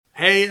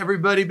Hey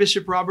everybody,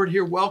 Bishop Robert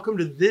here. Welcome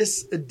to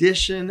this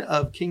edition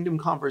of Kingdom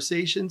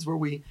Conversations, where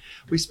we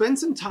spend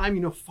some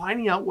time,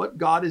 finding out what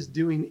God is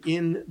doing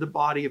in the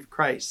body of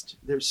Christ.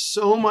 There's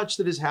so much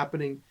that is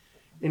happening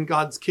in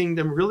God's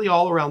kingdom, really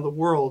all around the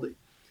world.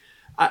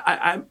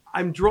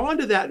 I'm drawn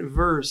to that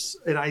verse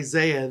in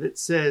Isaiah that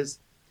says,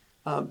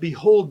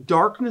 behold,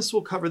 darkness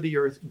will cover the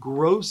earth,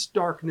 gross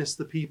darkness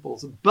the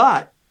peoples,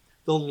 but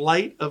the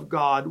light of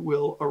God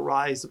will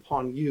arise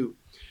upon you.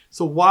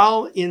 So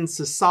while in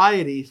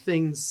society,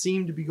 things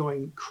seem to be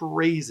going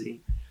crazy,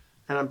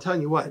 and I'm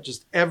telling you what,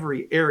 just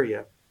every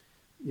area,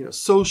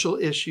 social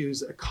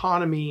issues,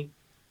 economy,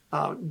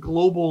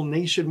 global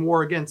nation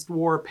war against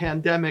war,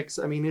 pandemics,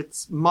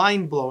 it's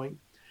mind-blowing.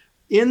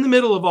 In the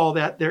middle of all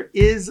that, there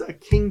is a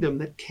kingdom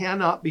that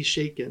cannot be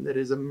shaken, that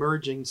is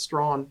emerging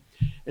strong.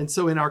 And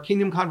so in our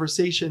Kingdom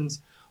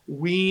Conversations,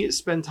 we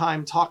spend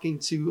time talking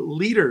to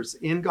leaders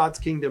in God's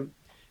kingdom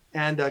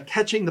and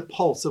catching the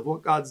pulse of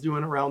what God's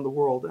doing around the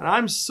world. And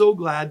I'm so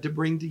glad to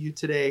bring to you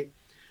today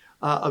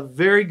a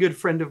very good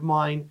friend of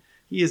mine.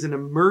 He is an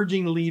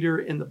emerging leader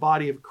in the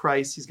body of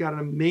Christ. He's got an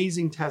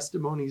amazing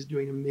testimony. He's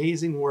doing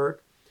amazing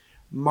work.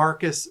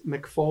 Markus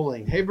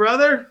McFolling. Hey,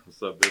 brother.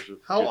 What's up,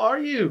 Bishop? How are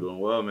you? Doing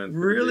well, man.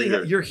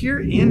 Really? You're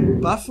here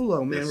in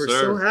Buffalo, man. Yes, We're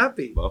sir. so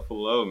happy.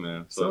 Buffalo,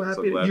 man. So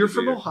happy. glad You're to be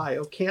from here.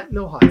 Ohio, Canton,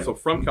 Ohio. So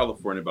from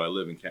California, but I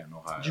live in Canton,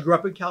 Ohio. Did you grow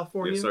up in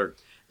California? Yes, sir.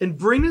 And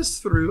bring us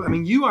through,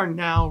 you are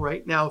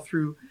right now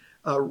through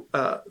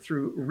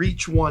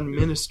Reach One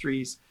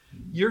Ministries.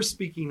 You're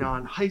speaking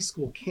on high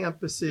school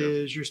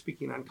campuses. You're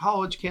speaking on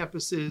college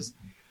campuses.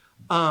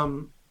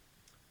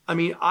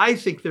 I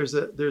think there's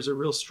a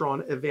real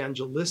strong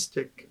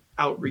evangelistic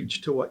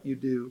outreach to what you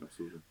do,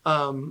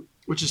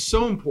 which is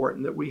so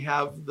important that we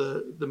have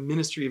the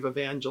ministry of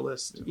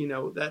evangelist.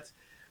 That's,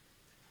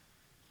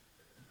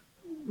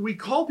 we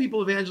call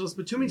people evangelists,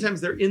 but too many times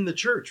they're in the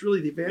church.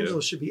 Really, the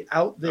evangelist should be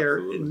out there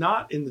and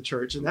not in the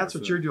church. And that's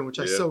what you're doing, which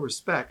I so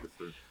respect.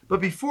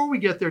 But before we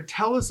get there,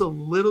 tell us a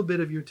little bit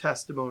of your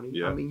testimony.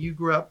 Yeah. You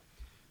grew up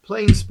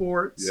playing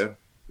sports. Yeah,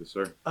 yes,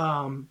 sir.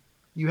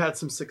 You had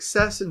some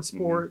success in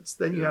sports.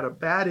 Then you had a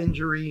bad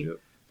injury. Yep.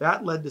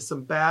 That led to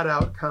some bad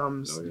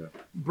outcomes. Oh, yeah.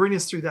 Bring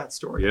us through that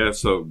story. Yeah,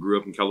 so grew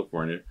up in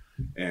California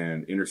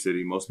and inner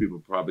city. Most people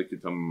probably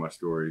could tell me my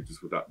story just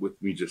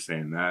with me just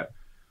saying that.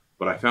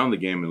 But I found the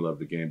game and loved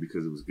the game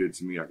because it was good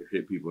to me. I could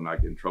hit people and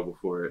not get in trouble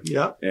for it.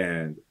 Yeah.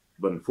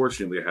 But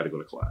unfortunately, I had to go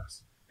to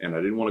class. And I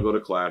didn't want to go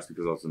to class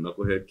because I was a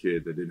knucklehead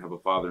kid that didn't have a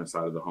father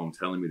inside of the home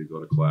telling me to go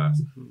to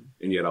class. Mm-hmm.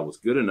 And yet I was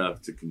good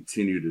enough to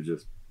continue to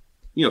just,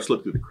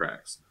 slip through the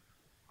cracks.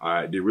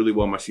 I did really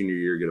well my senior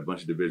year, get a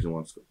bunch of Division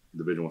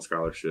I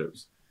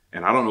scholarships.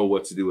 And I don't know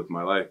what to do with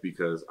my life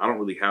because I don't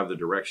really have the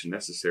direction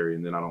necessary.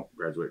 And then I don't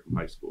graduate from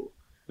high school.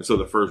 And so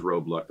the first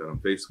roadblock that I'm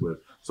faced with.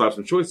 So I have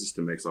some choices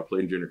to make. So I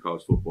played in junior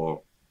college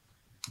football,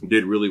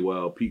 did really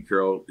well. Pete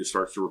Carroll just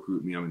starts to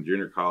recruit me. I'm in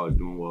junior college,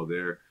 doing well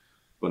there.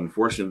 But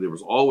unfortunately, there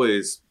was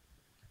always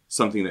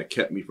something that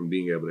kept me from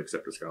being able to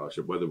accept a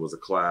scholarship, whether it was a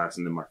class.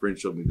 And then my friend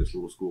showed me this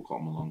little school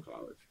called Malone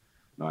College.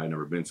 Now, I had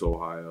never been to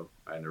Ohio.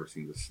 I had never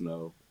seen the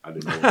snow. I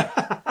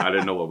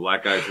didn't know what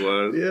black ice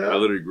was. Yeah. I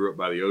literally grew up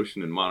by the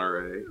ocean in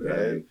Monterey.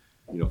 Right.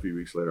 And, a few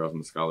weeks later, I was on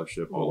the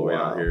scholarship all the way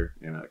out here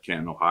in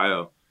Canton,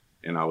 Ohio.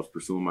 And I was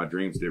pursuing my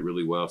dreams, did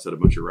really well, set a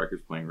bunch of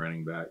records playing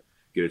running back,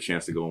 get a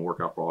chance to go and work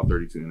out for all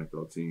 32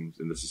 NFL teams.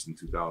 And this is in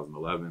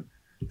 2011.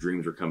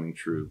 Dreams are coming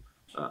true.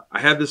 I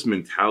had this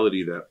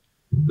mentality that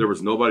there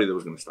was nobody that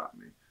was going to stop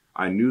me.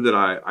 I knew that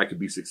I could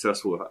be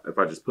successful if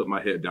I just put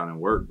my head down and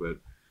work. But,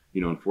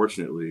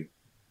 unfortunately,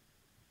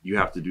 you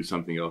have to do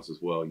something else as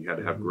well. You had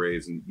to have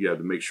grades and you had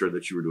to make sure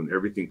that you were doing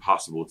everything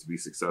possible to be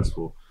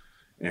successful.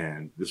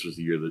 And this was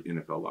the year of the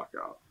NFL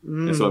lockout.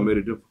 And so it made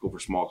it difficult for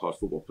small college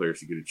football players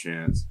to get a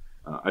chance.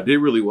 I did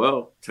really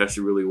well,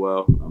 tested really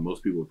well.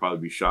 Most people would probably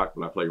be shocked,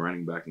 but I played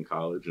running back in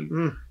college.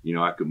 And,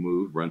 I could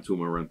move, run to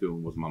them and run through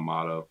them was my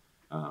motto.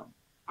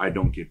 I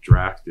don't get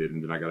drafted.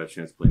 And then I got a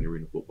chance to play in the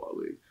Arena Football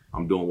League.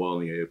 I'm doing well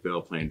in the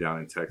AFL, playing down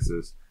in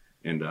Texas,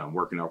 and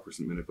working out for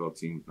some NFL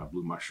teams. I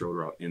blew my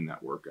shoulder out in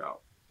that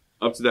workout.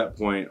 Up to that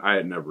point, I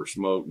had never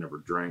smoked, never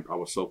drank. I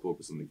was so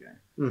focused on the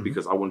game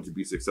because I wanted to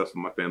be successful.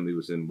 My family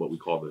was in what we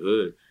call the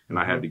hood, and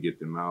I had to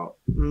get them out.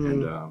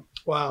 And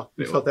wow,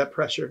 you felt that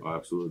pressure. Oh,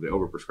 absolutely. They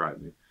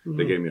overprescribed me.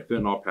 They gave me a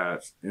fentanyl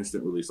patch,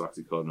 instant release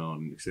oxycodone,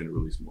 and extended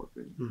release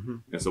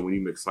morphine. And so when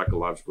you mix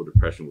psychological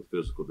depression with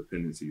physical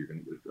dependency, you're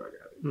going to get a drug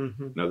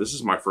addict. Now, this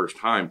is my first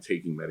time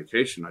taking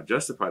medication. I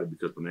justified it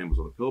because my name was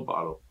on the pill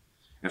bottle.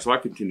 And so I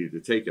continued to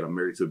take it. I'm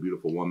married to a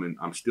beautiful woman.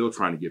 I'm still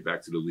trying to get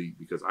back to the league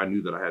because I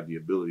knew that I had the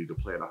ability to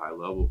play at a high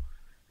level.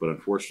 But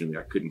unfortunately,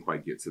 I couldn't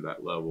quite get to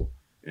that level.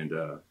 And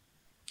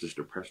just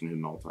depression hit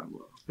an all-time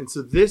low. And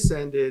so this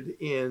ended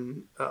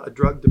in a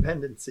drug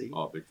dependency.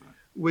 Oh, big time.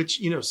 Which,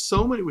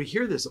 so many, we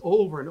hear this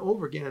over and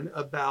over again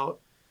about,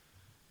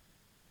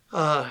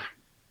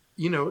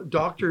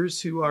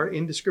 doctors who are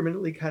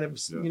indiscriminately kind of,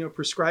 Yeah.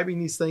 prescribing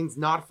these things,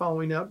 not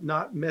following up,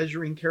 not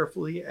measuring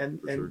carefully. And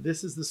sure.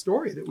 this is the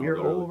story that we hear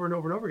Literally. over and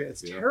over and over again.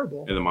 It's Yeah.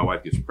 terrible. And then my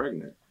wife gets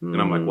pregnant.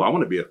 And I'm like, well, I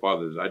want to be a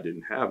father that I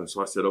didn't have. And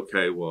so I said,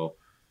 okay, well,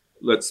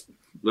 let's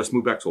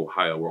move back to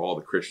Ohio where all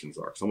the Christians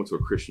are. So I went to a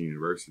Christian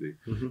university.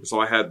 Mhm. So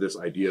I had this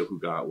idea of who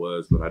God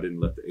was, but I didn't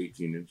let the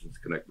 18 inches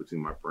connect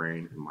between my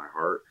brain and my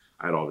heart.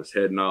 I had all this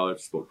head knowledge,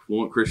 spoke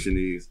fluent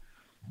Christianese,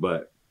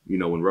 but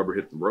when rubber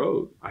hit the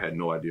road, I had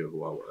no idea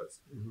who I was.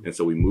 Mhm. And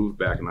so we moved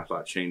back, and I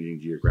thought changing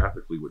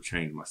geographically would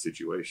change my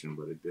situation,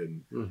 but it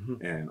didn't.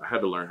 Mhm. And I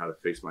had to learn how to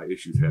face my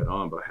issues head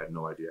on, but I had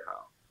no idea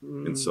how.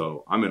 Mhm. And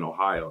so I'm in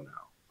Ohio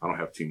now. I don't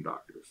have team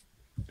doctors.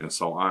 And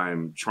so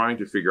I'm trying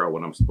to figure out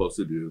what I'm supposed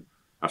to do.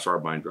 I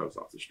started buying drugs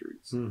off the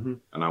streets. Mhm.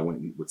 And I went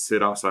and would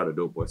sit outside a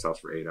dope boy's house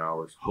for 8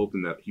 hours,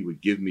 hoping that he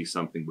would give me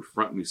something, would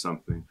front me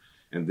something.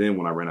 And then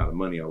when I ran out of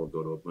money, I would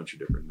go to a bunch of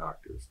different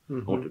doctors.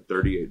 Mhm. I went to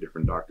 38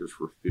 different doctors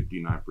for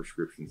 59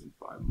 prescriptions in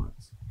 5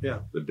 months.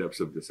 Yeah. The depths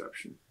of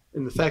deception.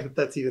 And the fact that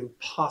that's even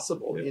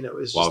possible, Yeah.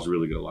 is Well, I just, was a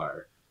really good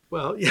liar.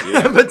 well, yeah,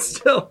 Yeah. but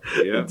still,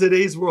 Yeah. in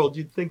today's world,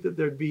 you'd think that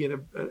there'd be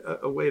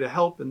a way to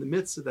help in the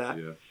midst of that.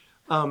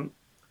 Yeah.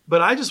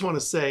 But I just want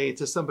to say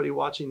to somebody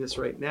watching this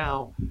right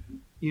now,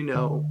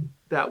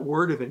 that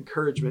word of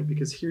encouragement,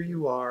 because here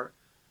you are,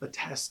 a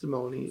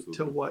testimony Absolutely.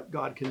 to what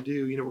God can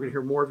do. We're going to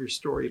hear more of your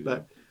story, Yeah.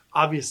 but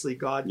obviously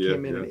God Yeah,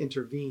 came in yeah. and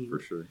intervened. For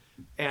sure.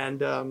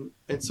 And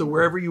so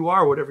wherever you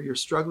are, whatever you're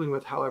struggling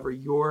with, however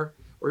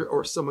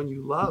or someone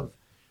you love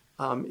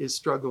is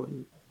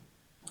struggling,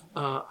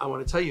 I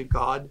want to tell you,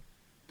 God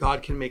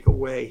can make a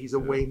way. He's a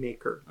Yeah. way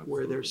maker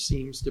where there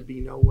Absolutely. seems to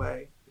be no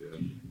way. Yeah.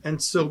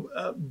 And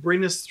so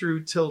bring us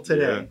through till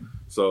today. Yeah.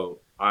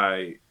 So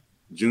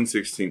June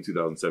 16,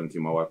 2017,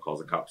 my wife calls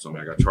the cops on me.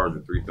 I got charged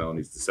with 3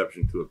 felonies,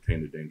 deception to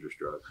obtain a dangerous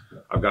drug.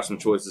 I've got some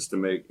choices to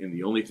make, and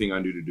the only thing I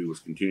knew to do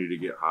was continue to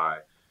get high.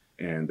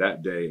 And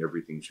that day,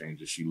 everything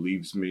changes. She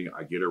leaves me.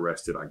 I get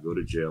arrested. I go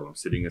to jail. I'm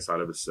sitting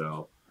inside of a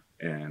cell,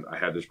 and I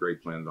had this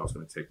great plan that I was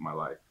going to take my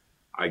life.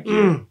 I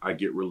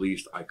get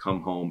released. I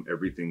come home.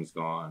 Everything's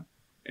gone.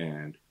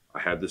 And I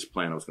had this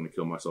plan. I was going to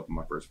kill myself on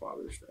my first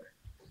Father's Day.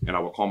 And I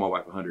would call my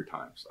wife 100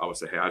 times. I would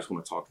say, hey, I just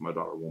want to talk to my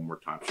daughter one more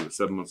time. She was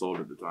 7 months old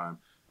at the time.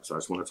 So I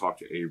just want to talk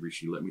to Averie.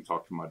 She let me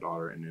talk to my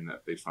daughter. And in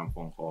that FaceTime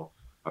phone call,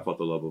 I felt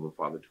the love of a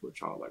father to a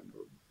child like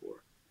never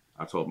before.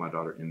 I told my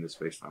daughter in this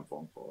FaceTime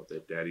phone call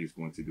that Daddy's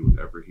going to do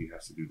whatever he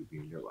has to do to be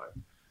in your life.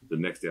 The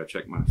next day, I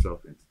checked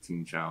myself into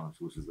Teen Challenge,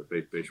 which is the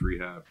faith-based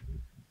rehab.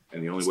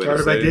 And the only way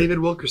Started to say by David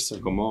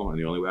Wilkerson. come on. And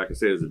the only way I can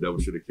say it is the devil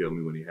should have killed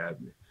me when he had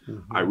me.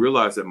 Mm-hmm. I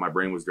realized that my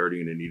brain was dirty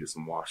and it needed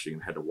some washing,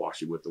 and had to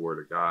wash it with the Word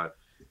of God.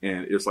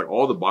 And it's like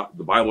all the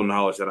Bible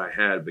knowledge that I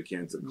had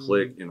began to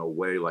click in a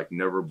way like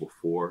never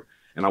before.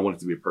 And I wanted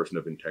to be a person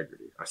of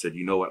integrity. I said,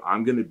 you know what?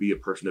 I'm going to be a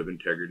person of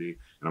integrity,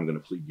 and I'm going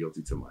to plead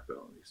guilty to my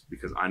felonies,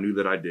 because I knew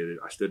that I did it.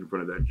 I stood in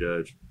front of that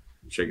judge,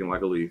 shaking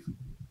like a leaf,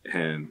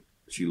 and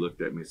she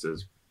looked at me and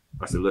says,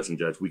 I said, listen,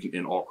 Judge, we can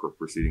end all court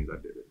proceedings. I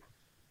did it.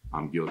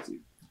 I'm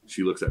guilty.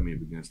 She looks at me and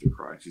begins to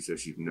cry. She says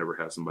she's never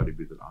had somebody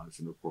be that honest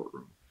in the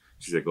courtroom.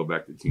 She said, go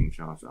back to Teen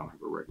Challenge. I don't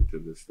have a record to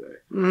this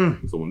day.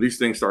 So when these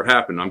things start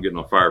happening, I'm getting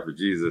on fire for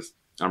Jesus.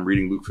 I'm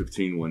reading Luke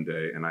 15 one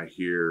day, and I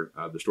hear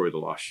the story of the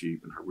lost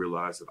sheep, and I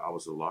realized that I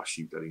was the lost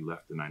sheep that he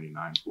left the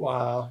 99 for.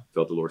 Wow.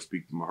 Felt the Lord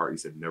speak to my heart. He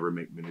said, never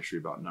make ministry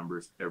about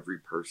numbers. Every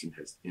person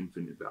has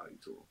infinite value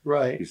to them.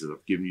 Right. He says,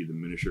 I've given you the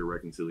ministry of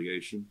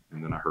reconciliation.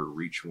 And then I heard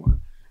reach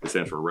one. It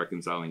stands for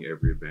reconciling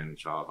every abandoned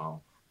child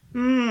home.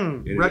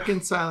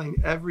 Reconciling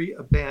every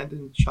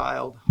abandoned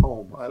child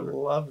home. I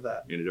love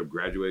that. Ended up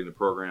graduating the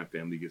program.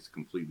 Family gets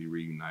completely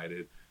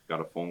reunited.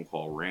 Got a phone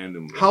call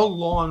randomly. How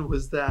long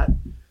was that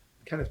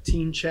kind of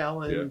teen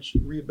challenge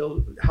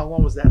rebuild? How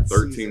long was that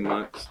 13 season?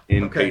 months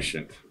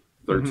inpatient.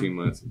 13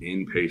 months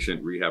inpatient.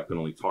 Rehab can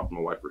only talk to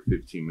my wife for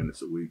 15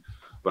 minutes a week.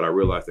 But I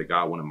realized that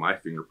God wanted my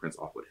fingerprints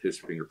off what his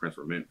fingerprints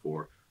were meant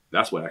for.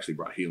 That's what actually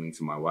brought healing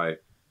to my wife.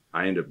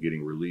 I end up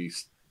getting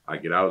released. I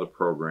get out of the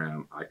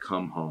program. I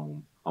come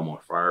home. I'm on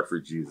fire for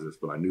Jesus,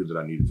 but I knew that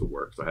I needed to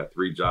work. So I had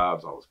 3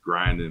 jobs. I was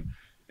grinding.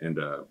 And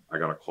I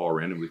got a call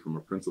randomly from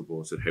a principal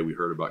and said, hey, we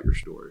heard about your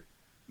story.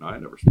 No, I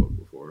had never spoke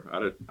before.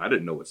 I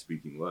didn't know what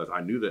speaking was.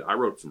 I knew that I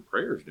wrote some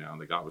prayers down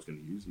that God was going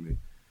to use me.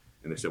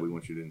 And they said, we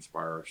want you to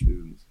inspire our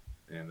students.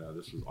 And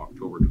this was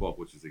October 12th,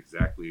 which is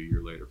exactly a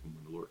year later from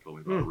when the Lord told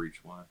me about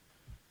Reach One.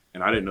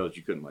 And I didn't know that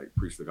you couldn't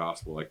preach the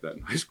gospel like that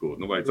in high school.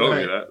 Nobody told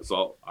me that.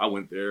 So I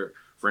went there.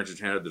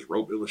 Francis handed this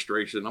rope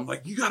illustration. I'm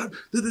like,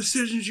 the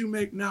decisions you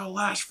make now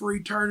last for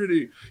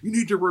eternity. You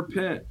need to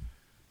repent.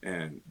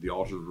 And the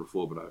altars were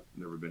full, but I've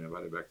never been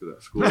invited back to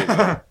that school.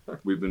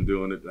 We've been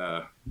doing it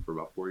for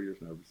about 4 years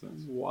now, ever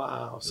since.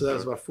 Wow. So that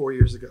was about 4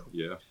 years ago.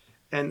 Yeah.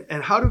 And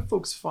how do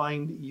folks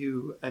find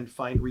you and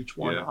find Reach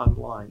One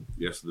online?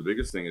 Yeah, so the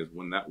biggest thing is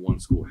when that one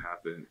school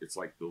happened, it's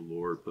like the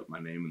Lord put my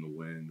name in the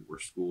wind, where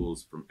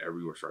schools from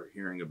everywhere started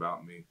hearing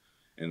about me.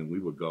 And then we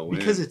would go in.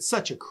 Because it's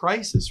such a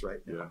crisis right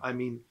now. Yeah. I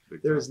mean,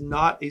 Big there time. is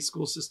not a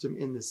school system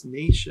in this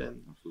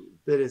nation Absolutely.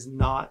 that is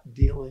not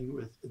dealing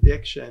with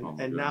addiction. Oh my And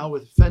goodness. now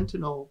with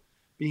fentanyl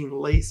being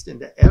laced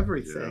into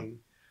everything,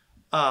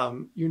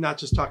 you're not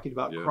just talking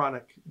about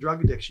chronic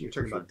drug addiction, you're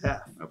talking about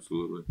death.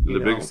 Absolutely. And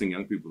the biggest thing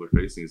young people are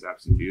facing is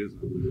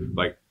absenteeism.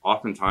 Like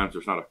oftentimes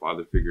there's not a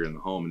father figure in the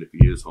home. And if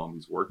he is home,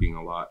 he's working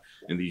a lot.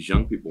 And these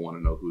young people want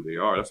to know who they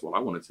are. That's what I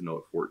wanted to know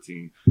at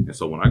 14. And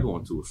so when I go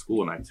into a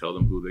school and I tell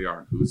them who they are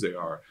and whose they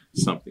are,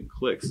 something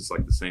clicks. It's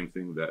like the same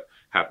thing that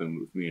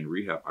happened with me in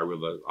rehab. I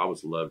realized I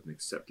was loved and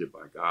accepted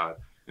by God.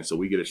 And so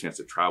we get a chance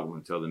to travel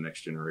and tell the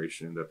next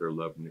generation that they're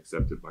loved and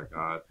accepted by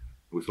God.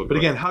 But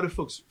again, how do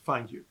folks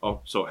find you?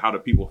 Oh, so how do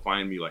people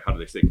find me? Like, how do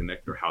they stay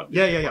connected, or how do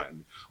they find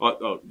me?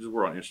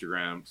 We're on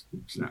Instagram,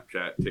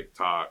 Snapchat,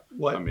 TikTok.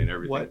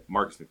 Everything. What?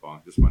 Markus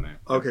McFolling, just my name.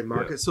 Okay,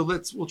 Markus. So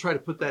we'll try to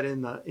put that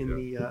in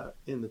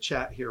the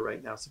chat here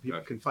right now, so people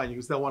can find you,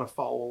 because they'll want to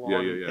follow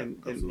along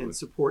and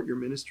support your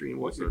ministry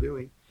and what you're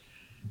doing.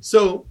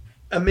 So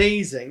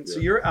amazing. So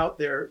you're out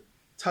there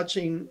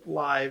touching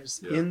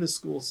lives in the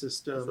school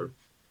system,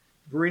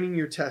 bringing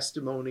your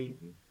testimony.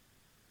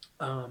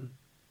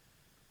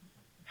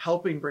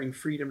 Helping bring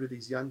freedom to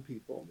these young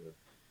people.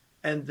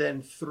 And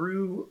then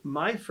through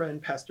my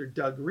friend, Pastor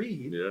Doug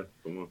Reed,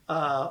 an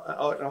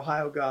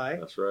Ohio guy.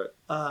 That's right.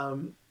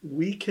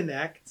 We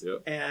connect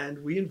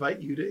and we invite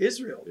you to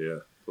Israel. Yeah.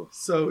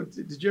 So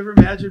did you ever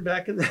imagine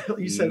back in the,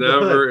 you said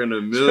never in a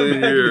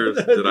million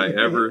years did I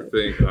ever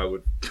think I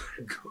would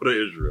go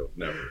to Israel.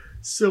 Never.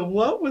 So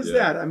what was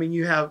that? I mean,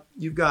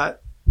 you've got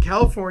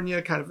California,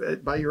 kind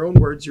of by your own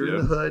words, you're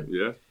in the hood.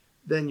 Yeah.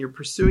 Then you're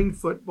pursuing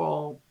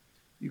football.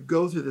 You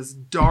go through this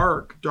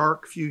dark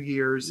few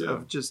years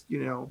of just,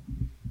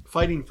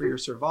 fighting for your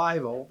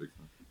survival.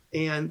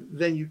 And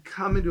then you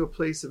come into a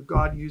place of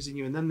God using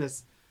you. And then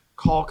this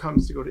call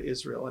comes to go to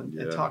Israel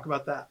and talk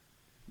about that.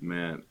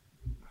 Man,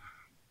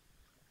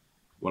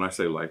 when I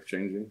say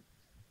life-changing,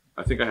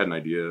 I think I had an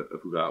idea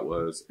of who God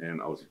was.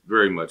 And I was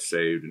very much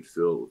saved and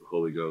filled with the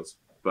Holy Ghost.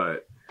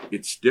 But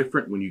it's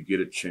different when you get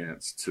a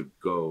chance to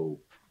go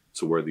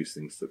to where these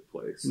things took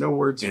place. No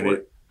words for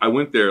it. I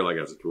went there like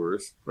as a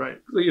tourist. Right.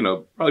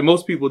 So, probably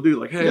most people do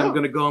like, hey, I'm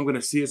going to go, I'm going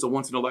to see, it's a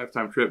once in a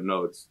lifetime trip.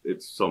 No,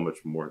 it's so much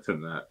more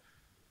than that.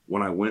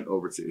 When I went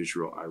over to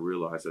Israel, I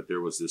realized that there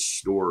was this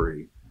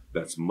story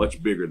that's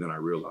much bigger than I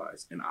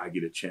realized. And I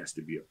get a chance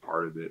to be a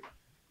part of it.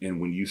 And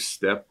when you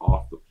step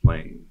off the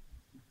plane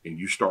and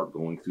you start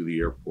going through the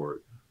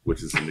airport,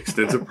 which is an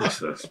extensive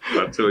process,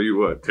 I tell you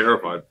what,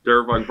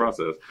 terrifying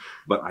process.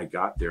 But I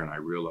got there and I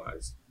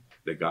realized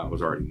that God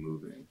was already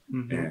moving.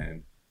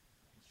 And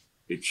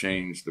it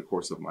changed the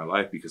course of my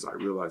life, because I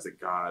realized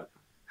that God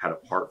had a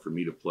part for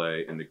me to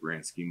play in the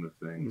grand scheme of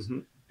things.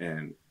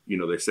 And,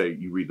 they say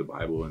you read the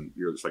Bible and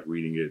you're just like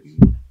reading it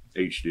in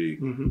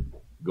HD.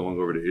 Going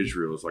over to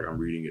Israel is like I'm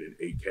reading it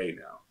in 8K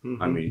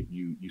now. I mean,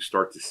 you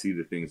start to see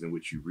the things in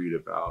which you read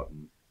about.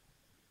 And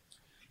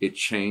it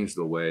changed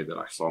the way that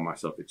I saw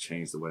myself. It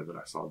changed the way that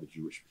I saw the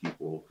Jewish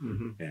people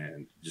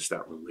and just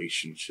that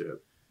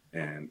relationship.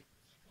 And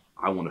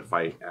I want to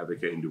fight,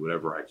 advocate, and do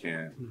whatever I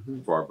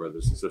can for our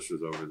brothers and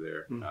sisters over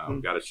there.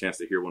 Got a chance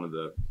to hear one of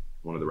the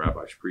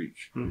rabbis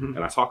preach, and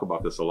I talk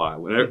about this a lot.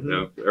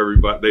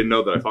 Everybody, they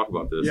know that I talk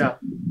about this. Yeah.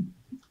 Do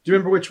you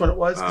remember which one it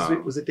was?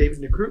 Was it David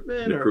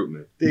Nikrutman?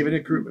 Nikrutman. David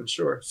Nikrutman,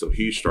 sure. So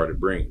he started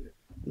bringing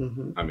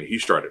it. I mean, he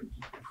started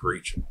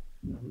preaching,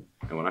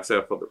 and when I say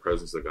I felt the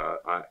presence of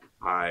God,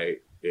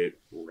 it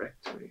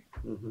wrecked me.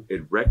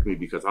 It wrecked me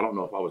because I don't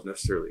know if I was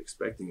necessarily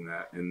expecting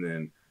that, and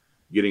then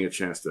getting a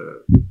chance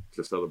to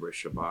celebrate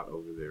Shabbat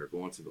over there,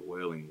 going to the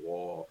Wailing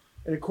Wall.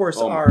 And of course,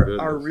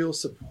 our real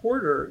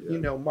supporter,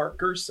 Mark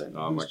Gerson,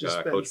 who's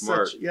just been Coach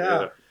such,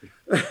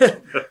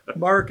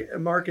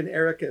 Mark and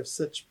Erica have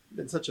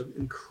been such an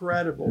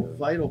incredible,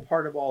 vital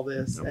part of all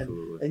this.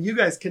 And you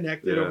guys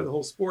connected over the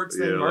whole sports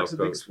thing. Mark's a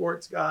big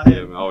sports guy.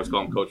 Yeah, I always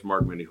call him Coach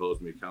Mark, man. He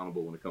holds me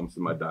accountable when it comes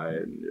to my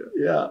diet. And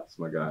it's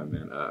my guy,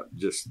 man.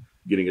 Just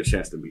getting a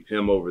chance to meet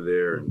him over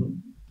there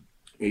and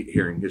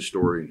hearing his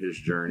story and his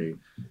journey,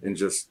 and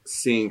just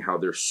seeing how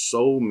there's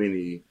so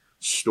many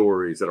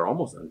stories that are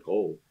almost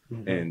untold,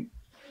 and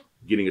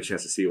getting a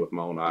chance to see it with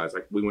my own eyes.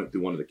 Like we went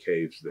through one of the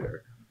caves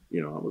there,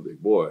 I'm a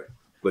big boy,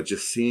 but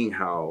just seeing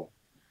how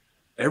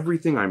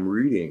everything I'm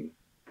reading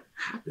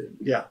happened.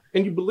 Yeah.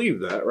 And you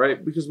believe that,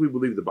 right? Because we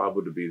believe the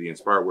Bible to be the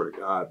inspired word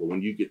of God, but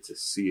when you get to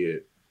see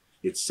it,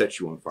 it sets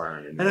you on fire.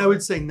 And I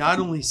would say not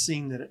only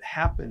seeing that it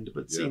happened,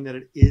 but seeing that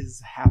it is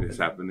happening. It's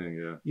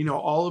happening, yeah.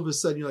 All of a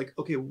sudden you're like,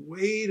 okay,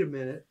 wait a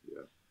minute.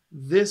 Yeah.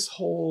 This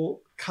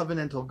whole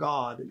covenantal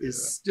God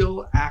is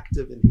still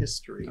active in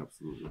history.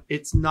 Absolutely.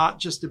 It's not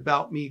just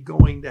about me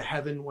going to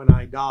heaven when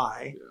I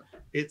die.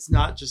 Yeah. It's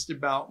not just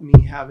about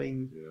me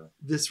having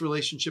this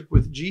relationship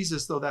with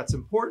Jesus, though that's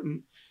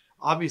important,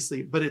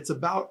 obviously, but it's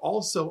about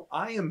also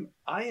I am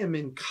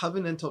in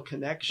covenantal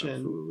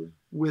connection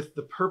with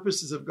the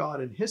purposes of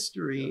God in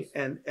history.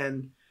 And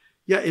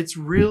it's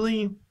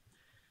really,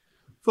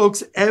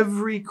 folks,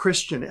 every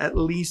Christian, at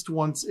least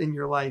once in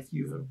your life,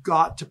 you've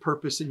got to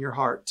purpose in your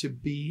heart to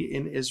be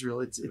in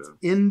Israel. It's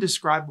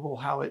indescribable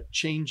how it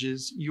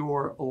changes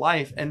your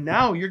life. And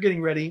now you're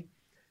getting ready.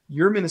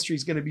 Your ministry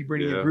is going to be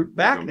bringing a group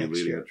back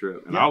next year.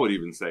 And I would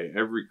even say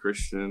every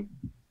Christian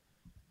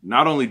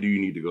not only do you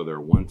need to go there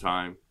one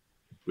time,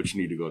 but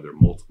you need to go there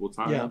multiple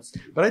times.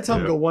 Yeah. But I tell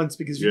them go once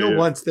because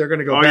once they're going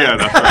to go back. Yeah,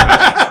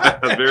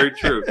 that's right. Very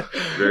true.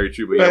 Very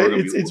true. But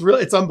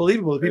right? It's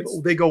unbelievable.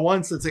 People, they go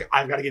once and say,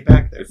 I've got to get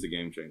back there. It's a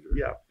game changer.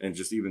 Yeah. And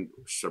just even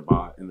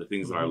Shabbat and the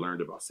things that I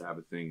learned about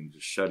Sabbathing and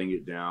just shutting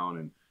it down,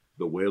 and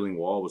the Wailing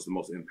Wall was the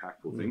most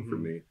impactful thing for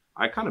me.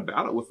 I kind of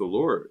battled with the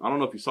Lord. I don't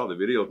know if you saw the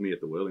video of me at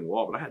the Wailing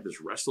Wall, but I had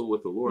this wrestle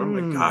with the Lord. I'm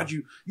like, God,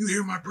 you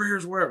hear my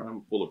prayers wherever.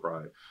 I'm full of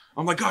pride.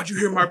 I'm like, God, you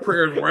hear my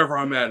prayers wherever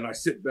I'm at. And I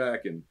sit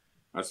back and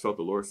I just felt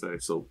the Lord say,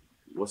 so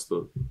what's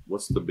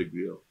the big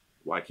deal?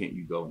 Why can't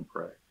you go and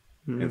pray?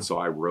 And so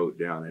I wrote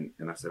down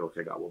and I said,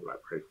 okay, God, what would I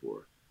pray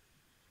for?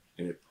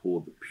 And it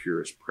pulled the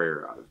purest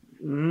prayer out of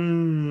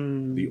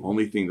me. The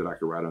only thing that I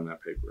could write on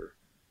that paper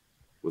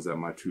was that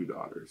my 2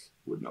 daughters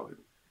would know him.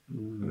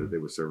 And that they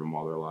would serve him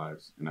all their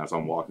lives. And as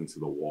I'm walking to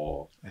the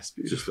wall,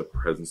 just the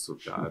presence of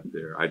God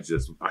there, I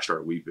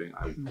started weeping.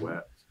 I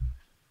wept.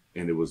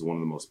 And it was one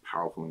of the most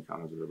powerful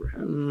encounters I've ever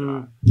had with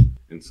God.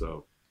 And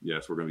so,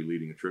 yes, we're going to be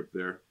leading a trip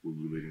there. We'll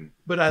be leading.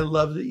 But I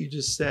love that you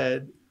just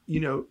said,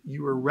 you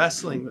were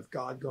wrestling with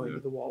God going to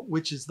the wall,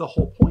 which is the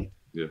whole point.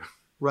 Yeah.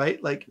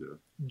 Right? Like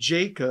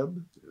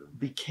Jacob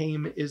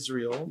became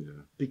Israel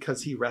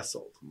because he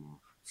wrestled.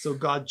 So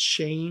God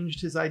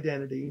changed his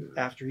identity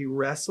after he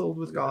wrestled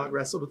with God,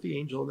 wrestled with the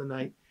angel in the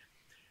night.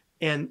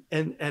 And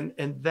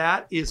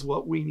that is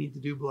what we need to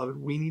do,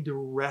 beloved. We need to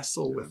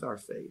wrestle with our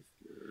faith.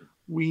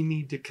 We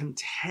need to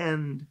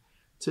contend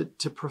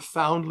to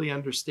profoundly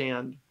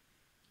understand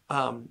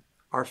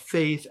our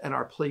faith and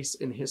our place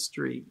in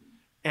history.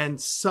 And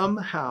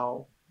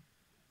somehow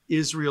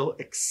Israel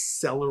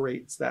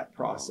accelerates that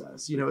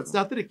process. It's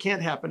not that it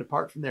can't happen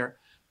apart from there,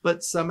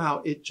 but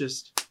somehow it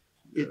just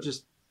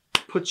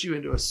puts you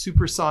into a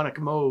supersonic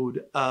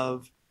mode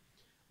of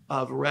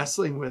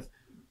wrestling with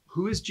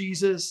who is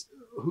Jesus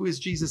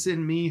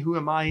in me, who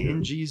am I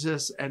in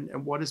Jesus, and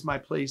what is my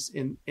place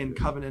in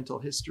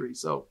covenantal history.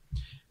 So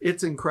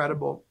it's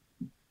incredible.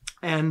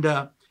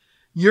 And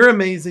you're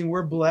amazing.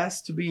 We're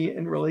blessed to be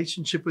in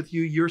relationship with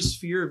you. Your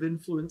sphere of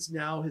influence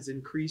now has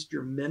increased.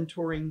 You're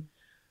mentoring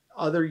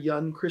other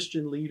young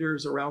Christian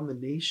leaders around the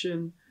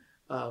nation.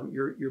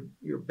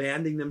 You're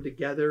banding them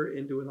together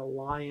into an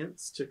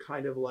alliance to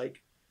kind of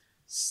like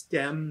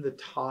stem the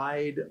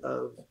tide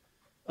of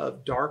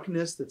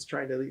darkness that's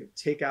trying to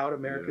take out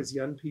America's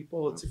young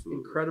people. It's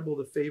incredible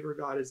the favor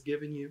God has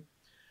given you.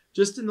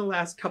 Just in the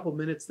last couple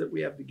minutes that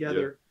we have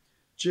together,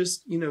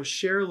 just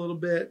share a little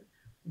bit.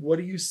 What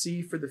do you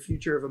see for the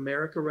future of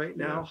America right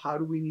now? How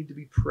do we need to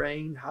be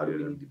praying? How do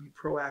we need to be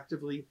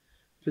proactively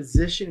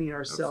positioning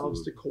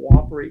ourselves to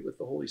cooperate with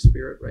the Holy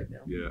Spirit right now?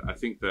 Yeah, I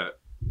think that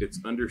it's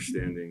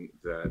understanding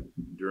that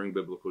during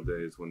biblical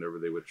days, whenever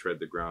they would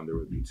tread the ground, there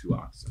would be 2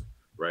 oxen.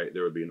 Right?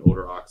 There would be an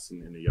older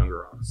oxen and a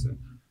younger oxen.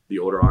 The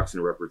older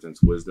oxen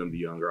represents wisdom. The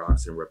younger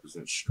oxen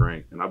represents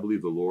strength. And I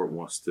believe the Lord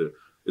wants to,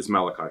 it's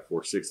Malachi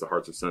 4:6, the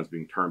hearts of sons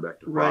being turned back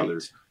to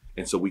fathers.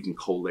 And so we can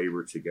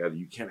co-labor together.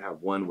 You can't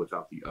have one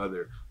without the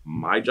other.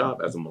 My job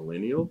as a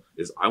millennial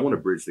is I want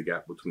to bridge the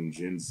gap between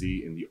Gen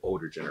Z and the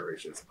older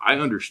generations. I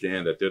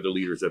understand that they're the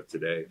leaders of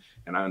today,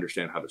 and I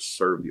understand how to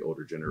serve the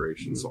older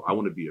generation. So I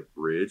want to be a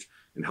bridge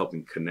and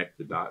helping connect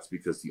the dots,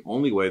 because the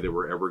only way that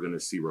we're ever going to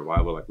see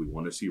revival like we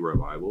want to see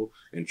revival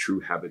and true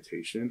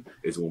habitation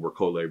is when we're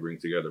co-laboring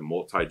together,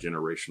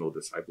 multi-generational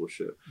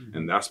discipleship.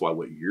 And that's why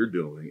what you're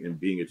doing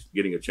and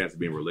getting a chance to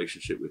be in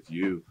relationship with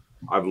you,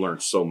 I've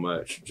learned so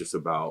much just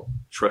about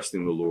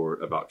trusting the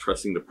Lord, about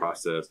trusting the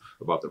process,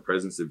 about the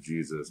presence of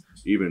Jesus,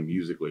 even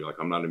musically. Like,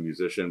 I'm not a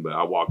musician, but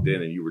I walked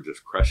in and you were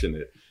just crushing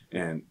it,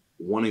 and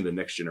wanting the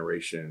next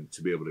generation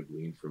to be able to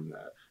glean from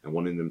that and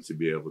wanting them to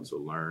be able to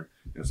learn.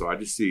 And so I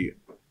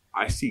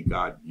see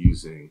God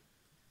using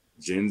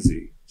Gen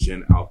Z,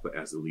 Gen Alpha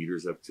as the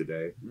leaders of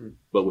today,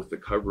 but with the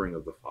covering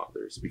of the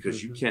fathers,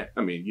 because you can't,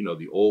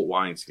 the old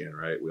wineskin,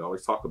 right? We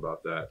always talk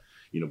about that,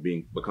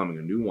 becoming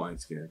a new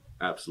wineskin.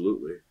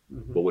 Absolutely.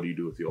 But what do you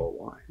do with the old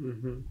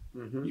wine?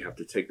 You have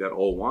to take that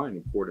old wine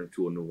and pour it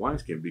into a new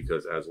wineskin,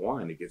 because as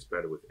wine, it gets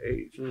better with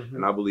age.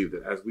 And I believe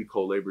that as we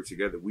co-labor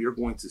together, we are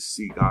going to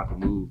see God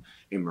move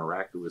in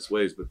miraculous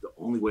ways. But the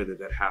only way that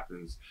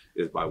happens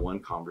is by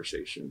 1,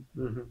 conversation,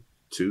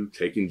 2,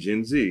 taking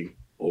Gen Z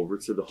over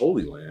to the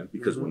Holy Land,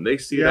 because when they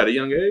see it at a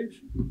young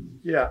age,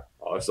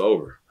 it's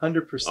over.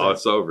 100%. Oh,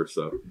 it's over.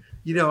 So,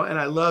 and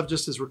I love,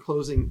 just as we're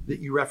closing,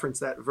 that you reference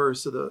that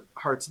verse of the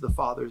hearts of the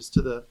fathers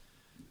to the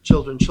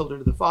children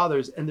to the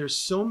fathers. And there's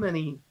so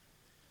many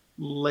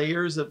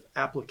layers of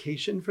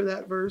application for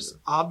that verse.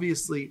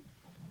 Obviously,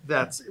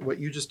 that's what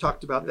you just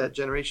talked about, that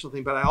generational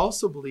thing. But I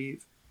also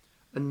believe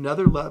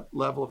another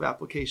level of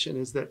application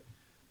is that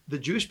the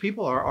Jewish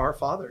people are our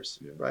fathers,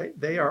 right?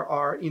 They are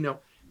our,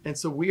 and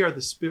so we are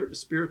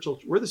the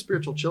we're the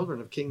spiritual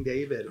children of King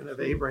David and of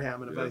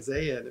Abraham and of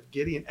Isaiah and of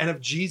Gideon and of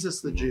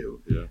Jesus the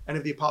Jew and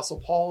of the Apostle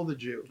Paul the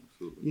Jew.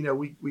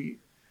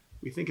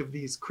 We think of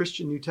these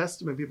Christian New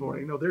Testament people,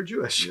 they're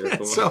Jewish.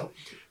 So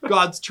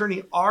God's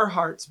turning our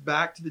hearts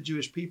back to the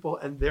Jewish people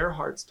and their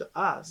hearts to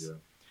us.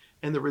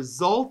 And the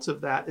result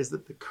of that is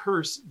that the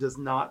curse does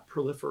not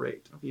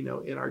proliferate,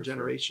 in our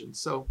generation.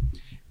 So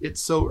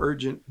it's so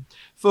urgent.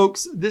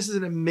 Folks, this is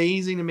an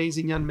amazing,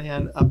 amazing young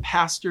man.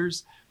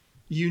 Pastors,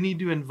 you need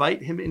to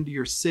invite him into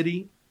your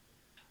city.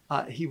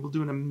 He will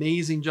do an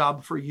amazing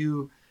job for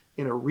you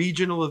in a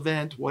regional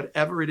event,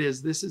 whatever it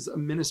is. This is a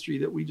ministry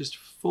that we just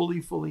fully,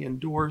 fully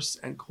endorse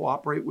and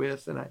cooperate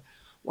with. And I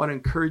want to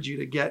encourage you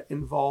to get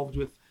involved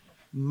with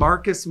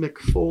Markus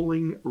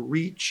McFolling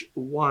Reach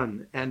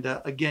One. And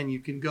again,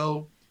 you can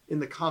go in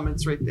the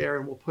comments right there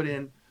and we'll put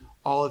in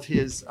all of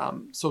his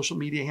social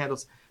media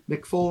handles.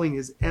 McFolling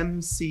is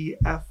McFolling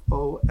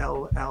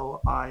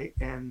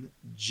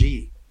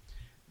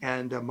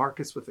and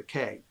Markus with a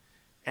K.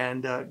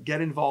 And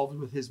get involved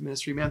with his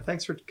ministry. Man,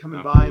 thanks for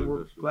coming by. And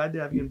we're glad to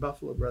have you in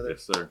Buffalo, brother.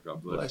 Yes, sir.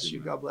 God bless you.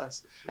 God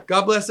bless.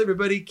 God bless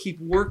everybody. Keep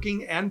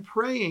working and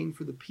praying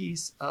for the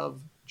peace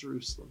of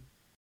Jerusalem.